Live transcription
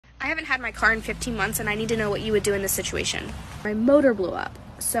I haven't had my car in 15 months and I need to know what you would do in this situation. My motor blew up,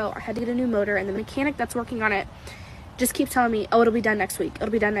 so I had to get a new motor, and the mechanic that's working on it just keeps telling me, oh, it'll be done next week,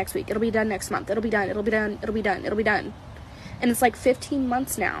 it'll be done next week, it'll be done next month, it'll be done, it'll be done, it'll be done, it'll be done. And it's like 15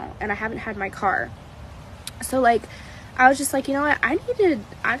 months now and I haven't had my car. So like, I was just like, you know what, I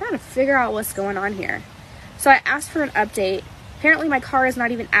gotta figure out what's going on here. So I asked for an update. Apparently my car is not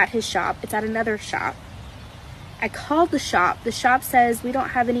even at his shop, it's at another shop. I called the shop. The shop says, we don't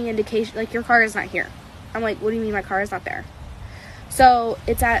have any indication, like, your car is not here. I'm like, what do you mean my car is not there? So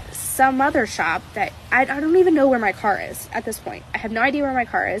it's at some other shop that I don't even know where my car is at this point. I have no idea where my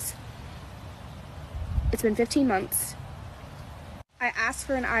car is. It's been 15 months. I asked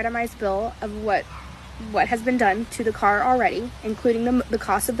for an itemized bill of what has been done to the car already, including the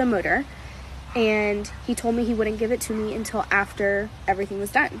cost of the motor. And he told me he wouldn't give it to me until after everything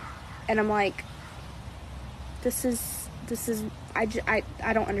was done. And I'm like, this is I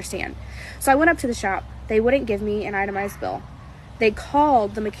don't understand. So I went up to the shop. They wouldn't give me an itemized bill. They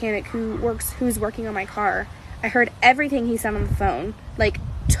called the mechanic who's working on my car. I heard everything he said on the phone. Like,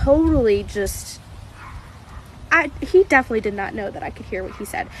 totally just, he definitely did not know that I could hear what he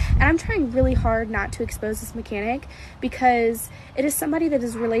said. And I'm trying really hard not to expose this mechanic because it is somebody that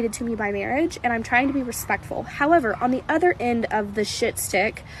is related to me by marriage, and I'm trying to be respectful. However, on the other end of the shit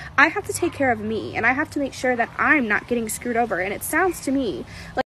stick, I have to take care of me, and I have to make sure that I'm not getting screwed over. And it sounds to me like